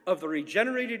activity of the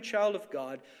regenerated child of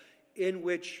God in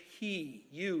which he,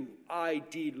 you, I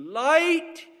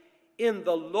delight in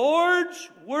the Lord's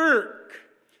work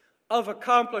of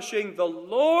accomplishing the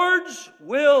Lord's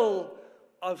will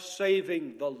of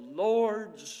saving the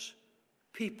Lord's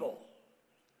people.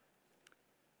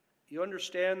 You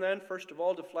understand then, first of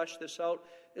all, to flesh this out,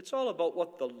 it's all about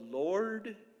what the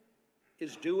Lord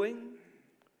is doing.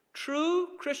 True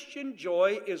Christian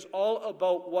joy is all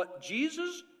about what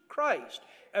Jesus Christ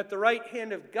at the right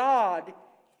hand of God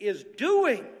is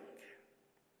doing.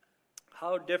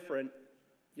 How different,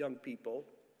 young people,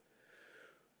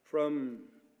 from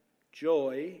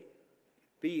joy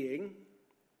being,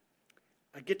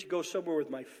 I get to go somewhere with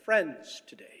my friends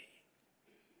today.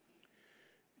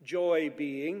 Joy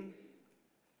being,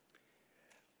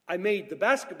 I made the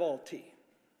basketball team.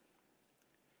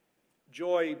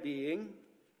 Joy being,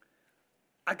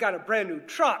 I got a brand new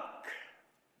truck.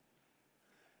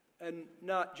 and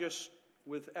not just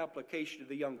with application to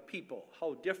the young people.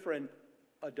 How different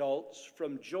adults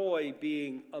from joy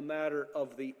being a matter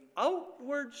of the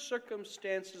outward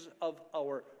circumstances of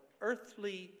our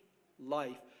earthly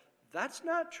life. That's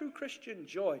not true Christian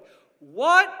joy.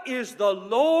 What is the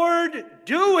Lord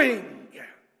doing?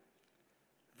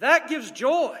 That gives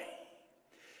joy.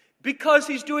 Because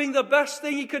He's doing the best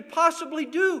thing He could possibly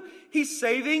do. He's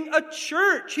saving a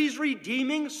church. He's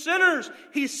redeeming sinners.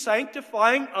 He's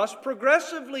sanctifying us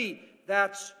progressively.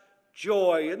 That's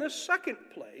joy. In the second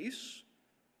place,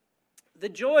 the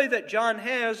joy that John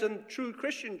has, and true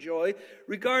Christian joy,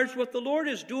 regards what the Lord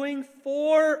is doing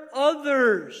for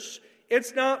others.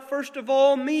 It's not first of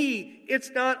all me.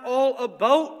 It's not all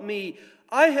about me.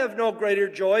 I have no greater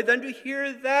joy than to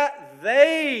hear that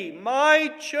they, my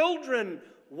children,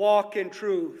 walk in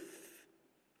truth.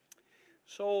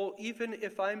 So even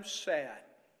if I'm sad,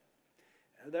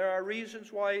 there are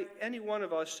reasons why any one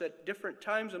of us at different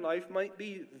times in life might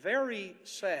be very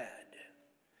sad.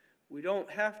 We don't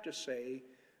have to say,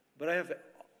 but I have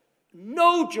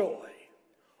no joy.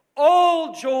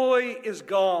 All joy is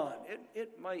gone.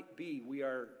 It might be we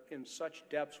are in such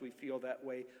depths we feel that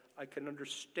way. I can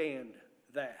understand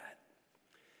that.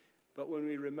 But when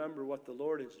we remember what the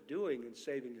Lord is doing in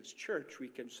saving His church, we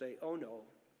can say, oh no,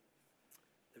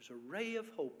 there's a ray of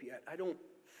hope yet. I don't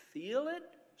feel it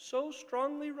so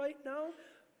strongly right now,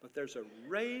 but there's a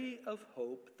ray of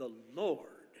hope. The Lord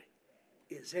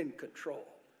is in control.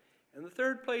 And the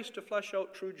third place to flesh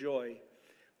out true joy,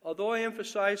 although I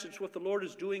emphasize it's what the Lord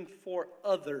is doing for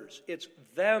others, it's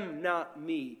them, not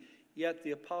me, yet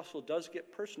the apostle does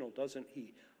get personal, doesn't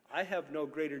he? I have no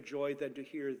greater joy than to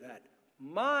hear that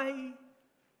my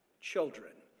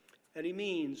children, and he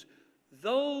means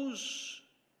those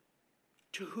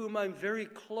to whom I'm very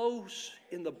close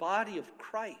in the body of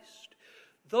Christ,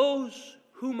 those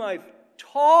whom I've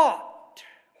taught.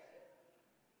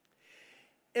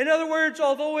 In other words,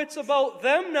 although it's about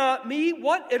them, not me,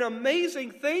 what an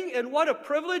amazing thing and what a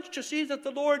privilege to see that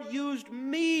the Lord used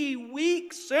me,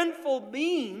 weak, sinful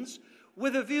means,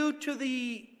 with a view to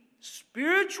the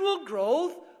spiritual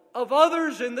growth of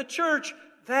others in the church.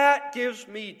 That gives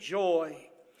me joy.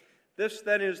 This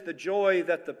then is the joy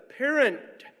that the parent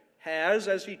has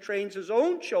as he trains his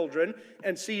own children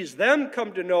and sees them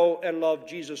come to know and love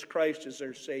Jesus Christ as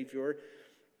their Savior.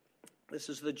 This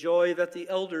is the joy that the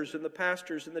elders and the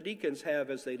pastors and the deacons have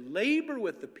as they labor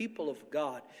with the people of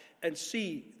God and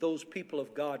see those people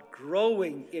of God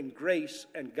growing in grace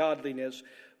and godliness.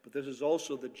 But this is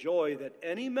also the joy that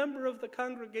any member of the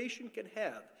congregation can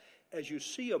have as you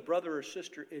see a brother or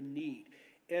sister in need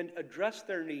and address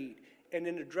their need. And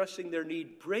in addressing their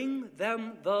need, bring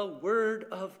them the Word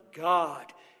of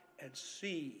God and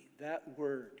see that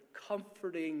Word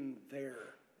comforting their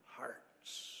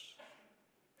hearts.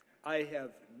 I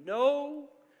have no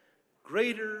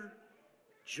greater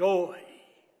joy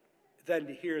than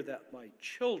to hear that my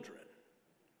children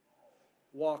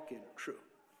walk in truth.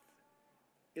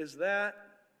 Is that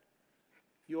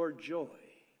your joy?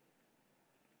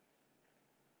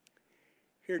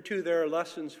 Here too there are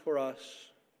lessons for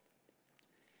us.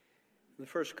 The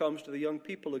first comes to the young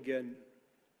people again.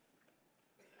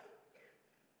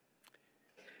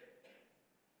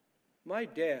 My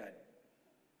dad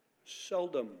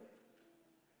seldom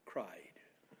cried.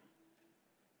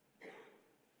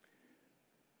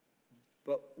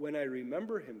 But when I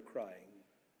remember him crying,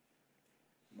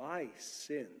 my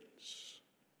sins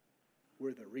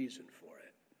were the reason for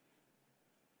it.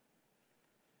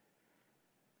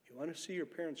 You want to see your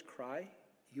parents cry?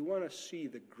 You want to see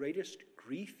the greatest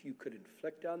grief you could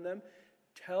inflict on them?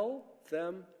 Tell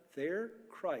them their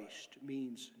Christ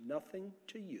means nothing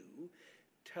to you.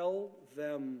 Tell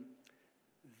them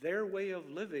their way of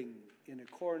living in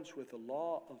accordance with the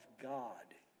law of God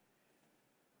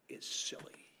is silly.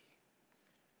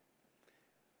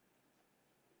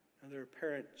 And there are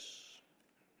parents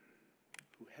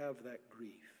who have that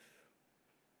grief.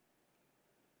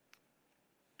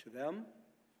 To them,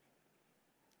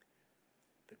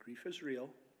 the grief is real,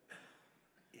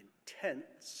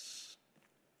 intense.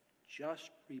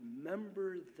 Just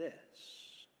remember this.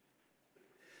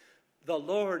 The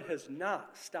Lord has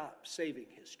not stopped saving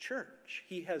His church.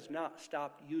 He has not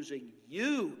stopped using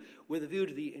you with a view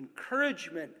to the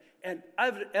encouragement and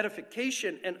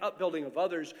edification and upbuilding of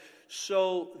others.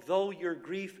 So, though your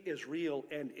grief is real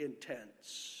and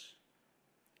intense,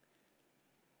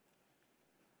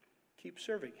 keep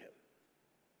serving Him.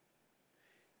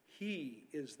 He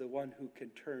is the one who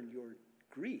can turn your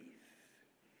grief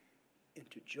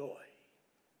into joy.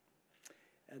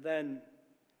 And then,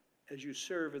 as you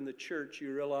serve in the church,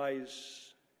 you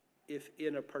realize if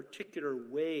in a particular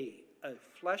way, a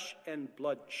flesh and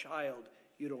blood child,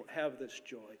 you don't have this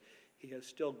joy. He has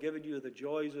still given you the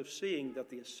joys of seeing that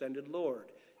the ascended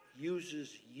Lord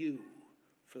uses you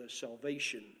for the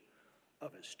salvation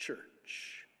of his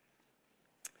church.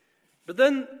 But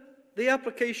then the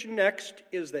application next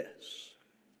is this.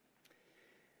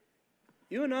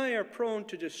 You and I are prone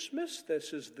to dismiss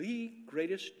this as the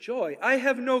greatest joy. I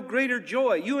have no greater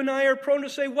joy. You and I are prone to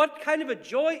say, what kind of a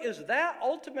joy is that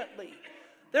ultimately?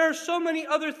 There are so many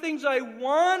other things I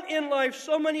want in life,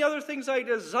 so many other things I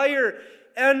desire.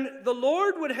 And the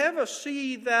Lord would have us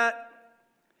see that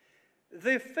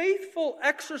the faithful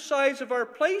exercise of our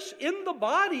place in the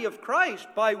body of Christ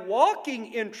by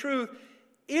walking in truth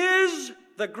is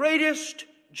the greatest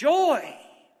joy.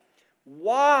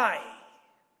 Why?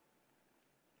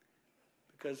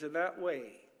 Because in that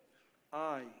way,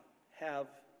 I have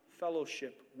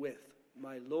fellowship with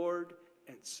my Lord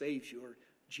and Savior,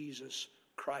 Jesus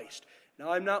Christ.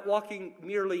 Now, I'm not walking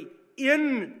merely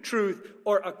in truth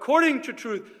or according to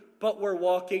truth, but we're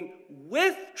walking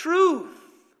with truth.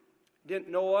 Didn't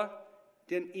Noah?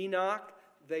 Didn't Enoch?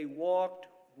 They walked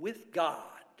with God.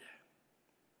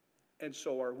 And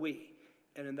so are we.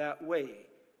 And in that way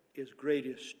is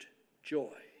greatest joy.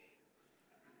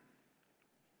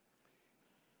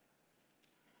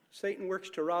 Satan works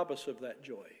to rob us of that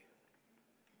joy.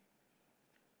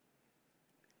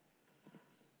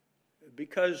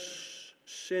 Because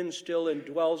sin still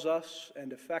indwells us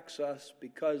and affects us,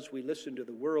 because we listen to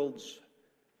the world's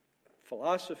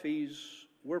philosophies,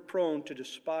 we're prone to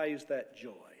despise that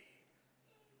joy.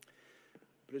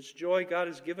 But it's joy God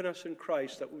has given us in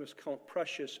Christ that we must count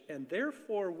precious, and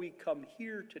therefore we come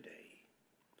here today.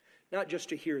 Not just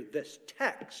to hear this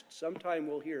text. Sometime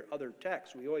we'll hear other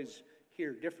texts. We always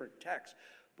hear different texts.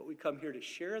 But we come here to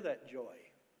share that joy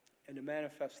and to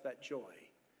manifest that joy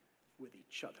with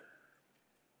each other.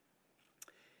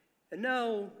 And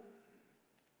now,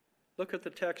 look at the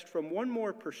text from one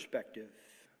more perspective.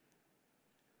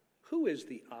 Who is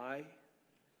the I?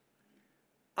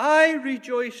 I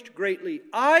rejoiced greatly.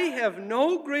 I have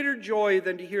no greater joy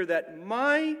than to hear that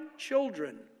my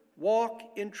children walk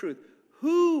in truth.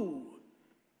 Who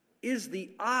is the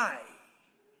I?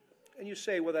 And you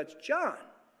say, well, that's John.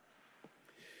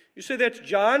 You say that's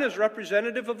John as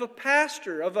representative of a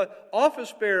pastor, of an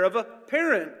office bearer, of a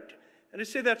parent. And I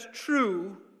say that's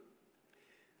true.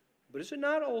 But is it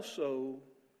not also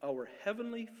our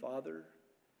Heavenly Father,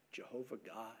 Jehovah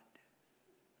God?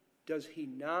 Does he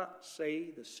not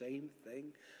say the same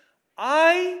thing?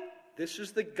 This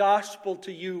is the gospel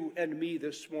to you and me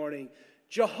this morning.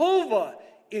 Jehovah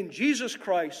in Jesus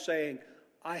Christ saying,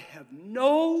 I have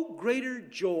no greater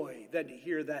joy than to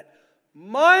hear that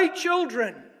my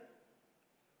children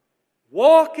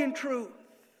walk in truth.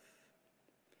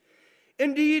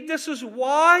 Indeed, this is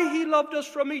why he loved us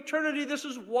from eternity. This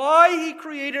is why he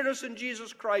created us in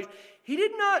Jesus Christ. He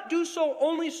did not do so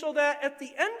only so that at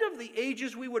the end of the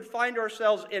ages we would find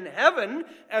ourselves in heaven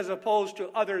as opposed to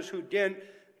others who didn't.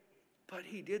 But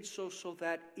he did so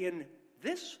that in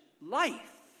this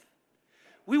life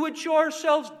we would show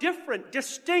ourselves different,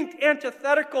 distinct,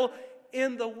 antithetical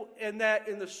in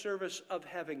the service of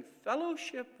having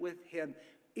fellowship with him,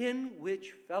 in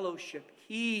which fellowship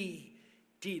he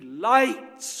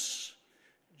delights.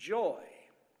 Joy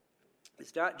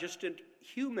is not just a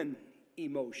human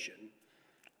emotion.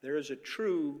 There is a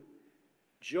true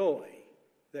joy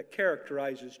that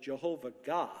characterizes Jehovah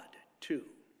God too.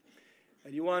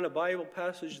 And you want a Bible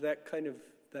passage that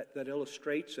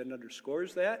illustrates and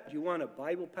underscores that? You want a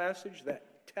Bible passage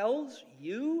that tells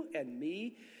you and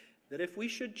me that if we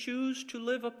should choose to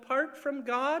live apart from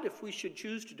God, if we should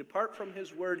choose to depart from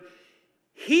his word,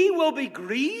 he will be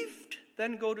grieved?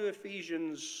 Then go to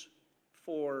Ephesians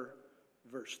 4,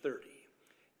 verse 30.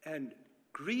 And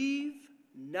grieve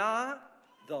not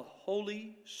the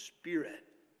Holy Spirit.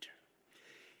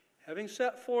 Having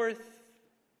set forth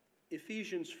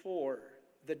Ephesians 4,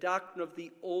 the doctrine of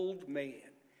the old man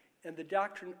and the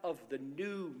doctrine of the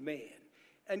new man,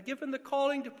 and given the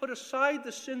calling to put aside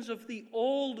the sins of the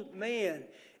old man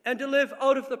and to live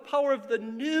out of the power of the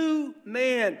new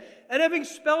man, and having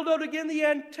spelled out again the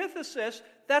antithesis,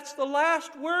 that's the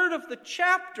last word of the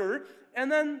chapter,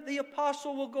 and then the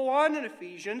apostle will go on in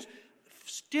Ephesians,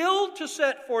 still to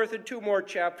set forth in 2 more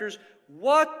chapters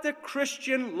what the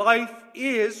Christian life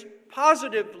is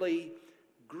positively.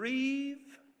 Grieve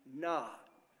not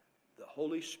the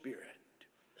Holy Spirit.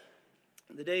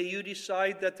 The day you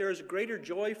decide that there is greater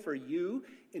joy for you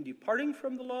in departing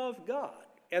from the law of God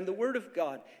and the Word of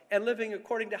God and living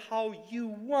according to how you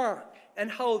want and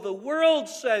how the world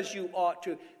says you ought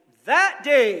to, that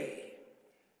day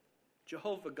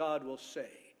Jehovah God will say,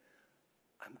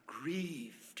 I'm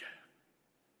grieved.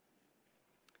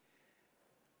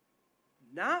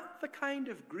 Not the kind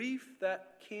of grief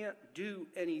that can't do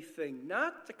anything.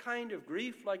 Not the kind of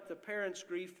grief like the parents'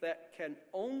 grief that can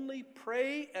only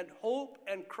pray and hope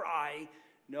and cry.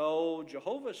 No,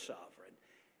 Jehovah's sovereign.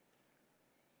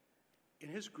 In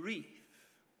his grief,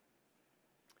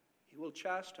 he will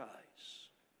chastise.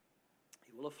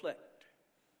 He will afflict.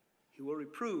 He will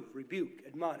reprove, rebuke,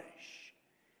 admonish.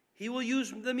 He will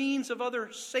use the means of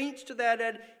other saints to that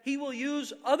end. He will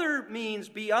use other means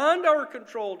beyond our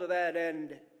control to that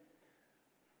end.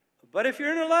 But if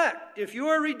you're an elect, if you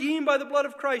are redeemed by the blood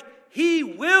of Christ, he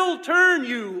will turn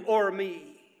you or me.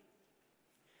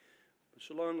 But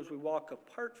so long as we walk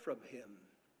apart from him,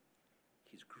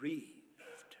 he's grieved.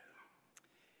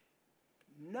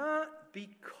 Not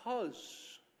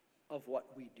because of what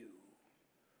we do,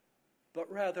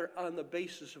 but rather on the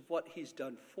basis of what he's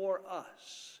done for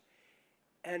us,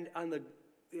 and on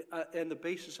the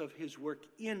basis of his work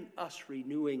in us,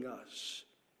 renewing us.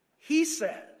 He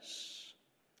says,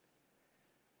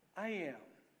 I am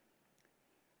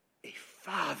a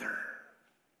father.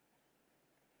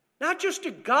 Not just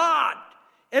a God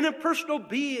and a personal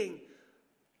being.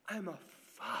 I'm a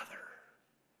father.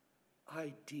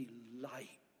 I delight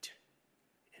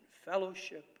in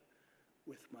fellowship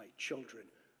with my children.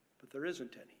 But there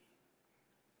isn't any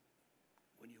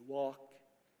when you walk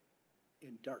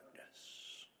in darkness.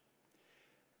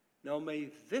 Now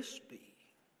may this be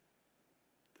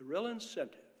the real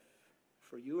incentive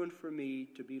for you and for me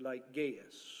to be like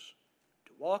Gaius,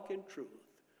 to walk in truth,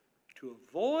 to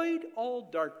avoid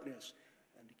all darkness,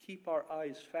 and to keep our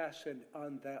eyes fastened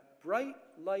on that bright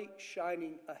light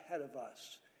shining ahead of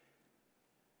us,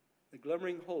 the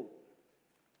glimmering hope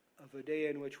of a day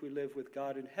in which we live with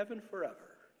God in heaven forever,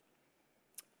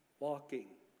 walking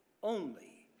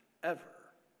only, ever,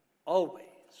 always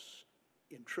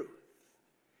in truth.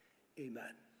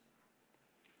 Amen.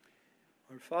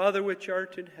 Our Father which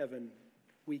art in heaven,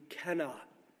 we cannot,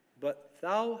 but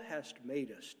thou hast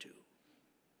made us to.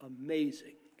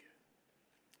 Amazing.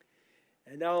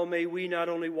 And now may we not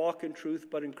only walk in truth,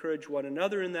 but encourage one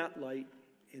another in that light,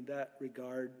 in that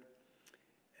regard.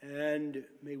 And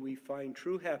may we find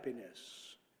true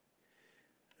happiness.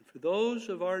 And for those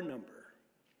of our number,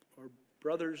 our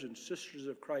brothers and sisters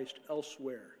of Christ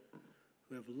elsewhere,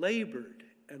 who have labored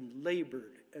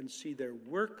and see their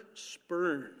work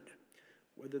spurned,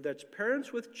 whether that's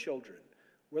parents with children,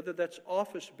 whether that's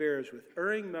office bearers with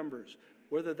erring members,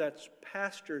 whether that's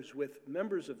pastors with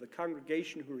members of the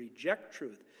congregation who reject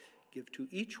truth, give to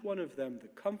each one of them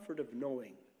the comfort of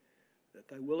knowing that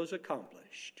thy will is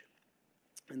accomplished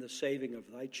in the saving of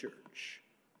thy church.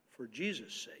 For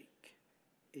Jesus' sake,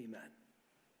 amen.